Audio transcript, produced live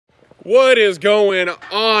What is going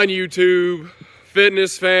on, YouTube,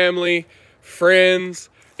 fitness family, friends?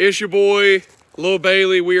 It's your boy, Lil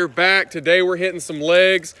Bailey. We are back. Today we're hitting some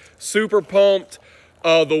legs, super pumped.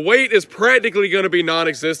 The weight is practically going to be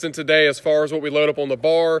non-existent today as far as what we load up on the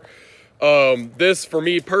bar. This, for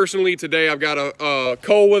me personally, today I've got a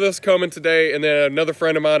Cole with us coming today, and then another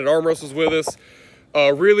friend of mine at Arm Wrestles with us.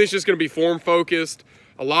 Really, it's just going to be form focused,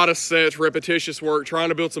 a lot of sets, repetitious work, trying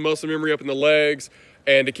to build some muscle memory up in the legs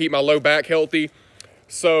and to keep my low back healthy.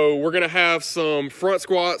 So we're gonna have some front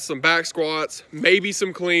squats, some back squats, maybe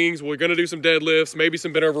some cleans. We're gonna do some deadlifts, maybe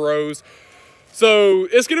some bent over rows. So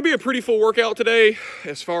it's gonna be a pretty full workout today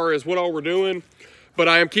as far as what all we're doing, but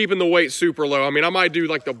I am keeping the weight super low. I mean, I might do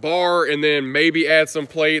like the bar and then maybe add some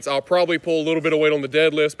plates. I'll probably pull a little bit of weight on the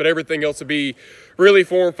deadlifts, but everything else will be really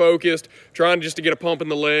form focused, trying just to get a pump in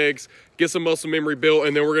the legs, get some muscle memory built,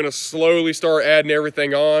 and then we're gonna slowly start adding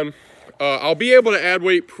everything on. I'll be able to add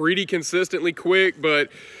weight pretty consistently quick,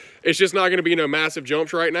 but it's just not going to be no massive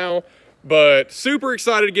jumps right now. But super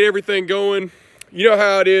excited to get everything going. You know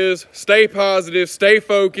how it is. Stay positive, stay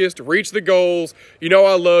focused, reach the goals. You know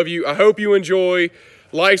I love you. I hope you enjoy.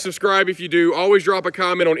 Like, subscribe if you do. Always drop a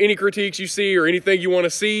comment on any critiques you see or anything you want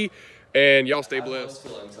to see. And y'all stay blessed. I was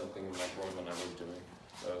feeling something in my groin when I was doing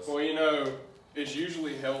those. Well, you know, it's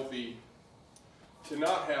usually healthy to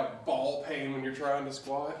not have ball pain when you're trying to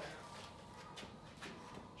squat.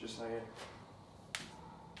 Just saying.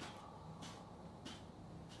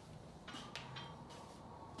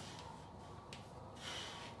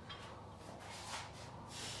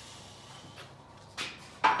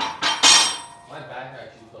 My back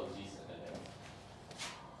actually feels decent today.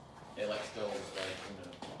 It like still like,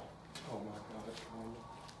 Oh my God.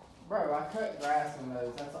 Bro, I cut grass in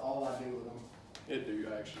those. That's all I do with them. It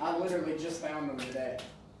do actually. I literally just found them today.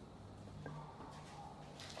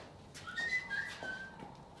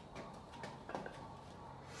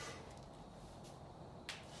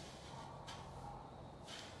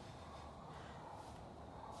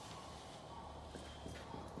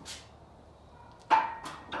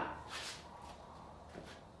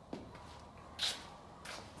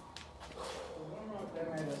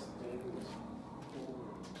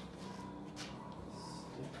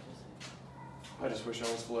 I just wish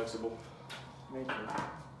I was flexible. Me too.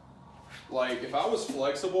 Like, if I was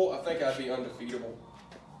flexible, I think I'd be undefeatable.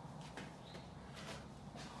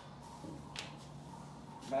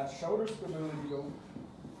 That shoulder stability go.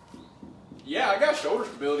 Yeah, I got shoulder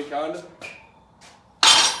stability, kinda.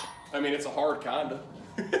 I mean, it's a hard kinda.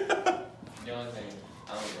 the only thing,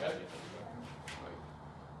 I don't think I have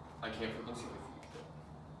I can't put those.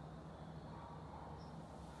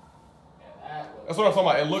 That's what I'm talking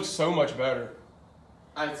about. It looks so much better.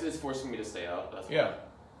 It's forcing me to stay out. That's Yeah.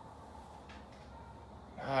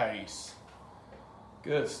 Nice.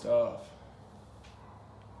 Good stuff.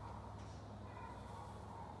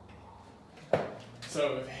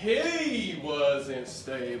 So if he wasn't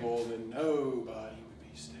stable, then nobody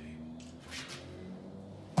would be stable.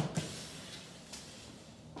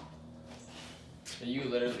 You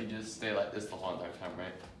literally just stay like this the whole entire time,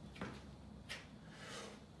 right?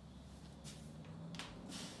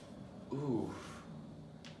 Ooh.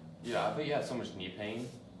 Yeah, I bet you have so much knee pain.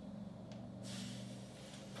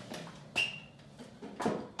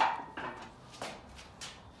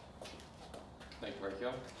 Thank you,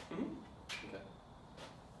 Markio. Okay.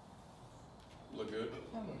 Look good.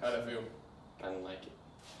 How'd that feel? I didn't like it.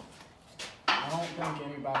 I don't think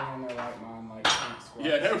anybody in their right mind likes front squats.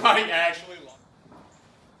 Yeah, nobody actually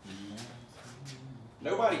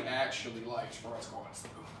likes front squats though.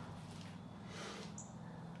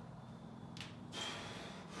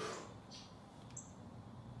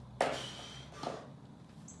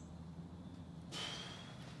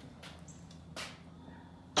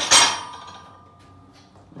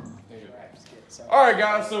 All right,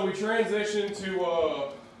 guys, so we transitioned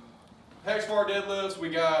to hex bar deadlifts. We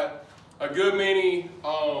got a good many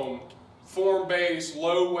form-based,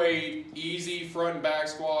 low weight, easy front and back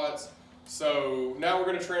squats. So now we're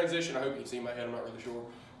going to transition. I hope you can see my head, I'm not really sure.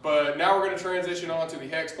 But now we're going to transition on to the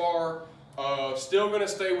hex bar. Still going to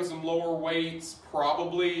stay with some lower weights,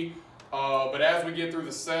 probably. But as we get through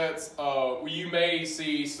the sets, you may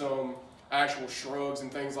see some actual shrugs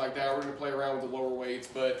and things like that. We're going to play around with the lower weights,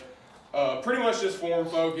 but pretty much just form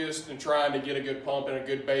focused and trying to get a good pump and a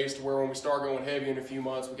good base to where when we start going heavy in a few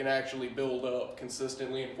months, we can actually build up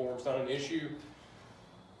consistently and form's not an issue.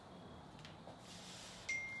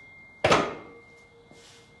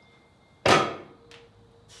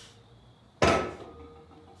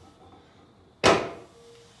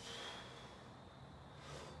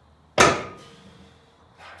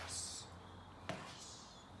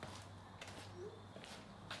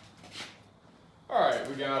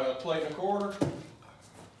 we got a plate and a quarter.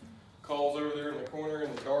 Cole's over there in the corner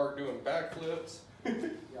in the dark doing backflips.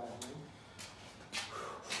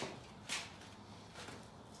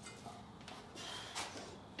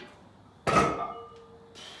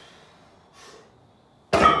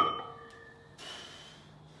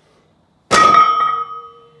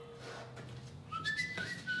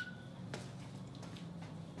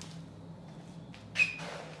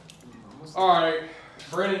 Alright,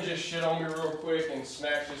 Brennan just shit on me real quick and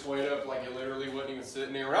snatched his weight up like it literally wasn't even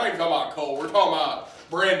sitting there. We're not even talking about Cole, we're talking about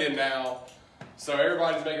Brendan now. So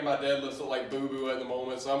everybody's making my deadlifts look like boo-boo at the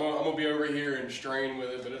moment. So I'm gonna be over here and strain with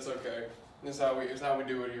it, but it's okay. This is how we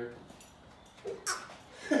do it here.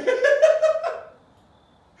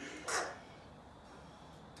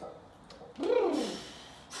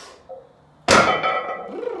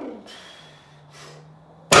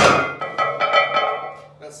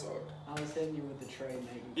 That sucked. I was hitting you with the tray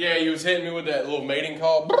mating. Yeah, he was hitting me with that little mating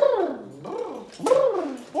call.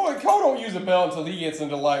 Boy, Cole don't use a belt until he gets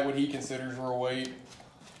into like what he considers real weight.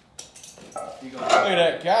 Look at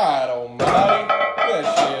that, God almighty. Look at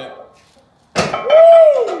that shit.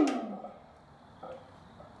 Woo!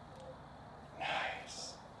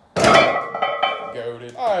 Nice.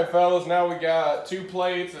 Goated. Alright, fellas, now we got 2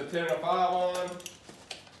 plates, a 10 and a 5 on.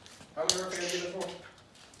 How many reps are gonna get this one?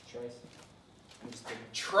 Trace. I'm just kidding.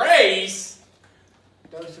 Trace?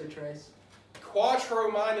 Dos or Trace? Quattro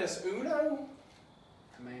minus uno?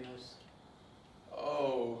 Manos.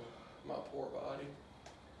 Oh, my poor body.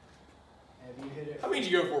 Have you hit it? How many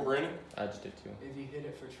did you go for, Brendan? I just did 2. If you hit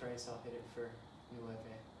it for Trace, I'll hit it for Nueve.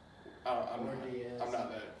 I'm Or Diaz. not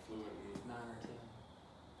that fluent. 9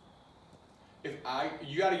 or 10.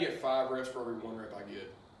 You got to get 5 reps for every 1 rep I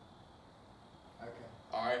get. Okay.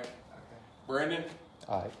 All right, Okay. Brendan.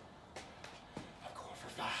 Alright. I'm going for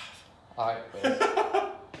 5. Alright.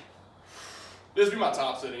 This will be my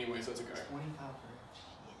top set anyway, so that's okay. 25 reps.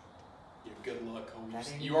 Yeah, good luck, Cole. That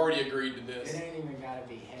ain't You already agreed to this. It ain't even gotta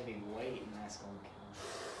be heavy weight, and that's gonna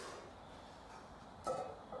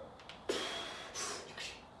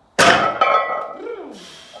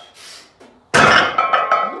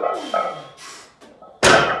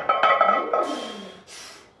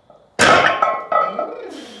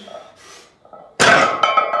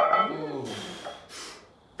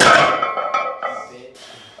Bitch.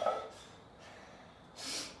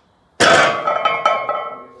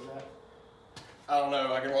 What was that? I don't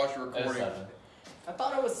know. I can watch the That's recording. 7. I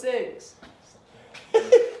thought it was 6.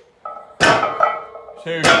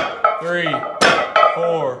 2, 3,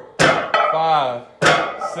 4, 5,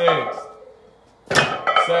 6,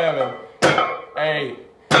 7, 8,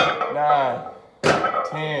 9,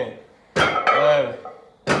 10, 11,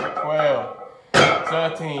 12,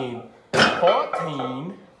 13,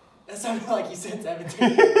 14, That sounded like you said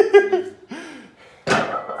 17.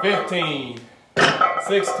 15,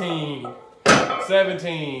 16,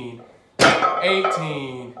 17,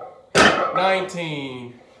 18,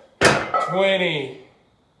 19, 20,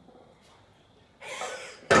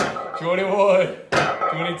 21,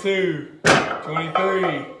 22,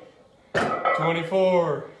 23,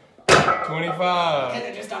 24, 25. Could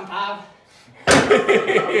have just done 5.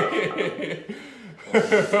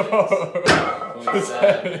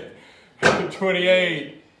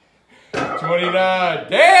 28, 29.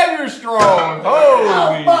 Damn, you're strong. Holy.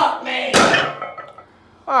 Oh, fuck me.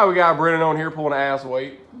 All right, we got Brennan on here pulling ass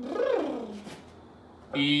weight.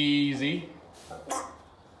 Easy.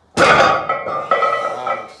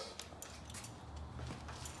 Nice.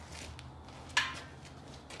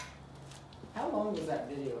 How long was that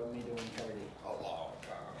video of me doing 30? A long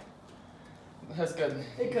time. That's good.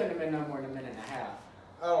 It couldn't have been no more than a minute and a half.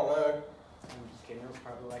 I don't know. I'm just kidding. It was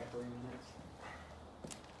probably like 3 minutes.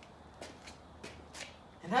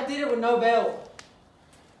 And I did it with no belt.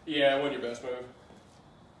 Yeah, it wasn't your best move.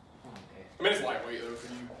 Okay. I mean, it's lightweight though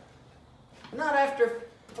for you. Not after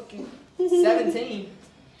fucking 17.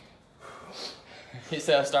 He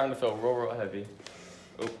said I was starting to feel real heavy.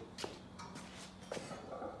 Oh.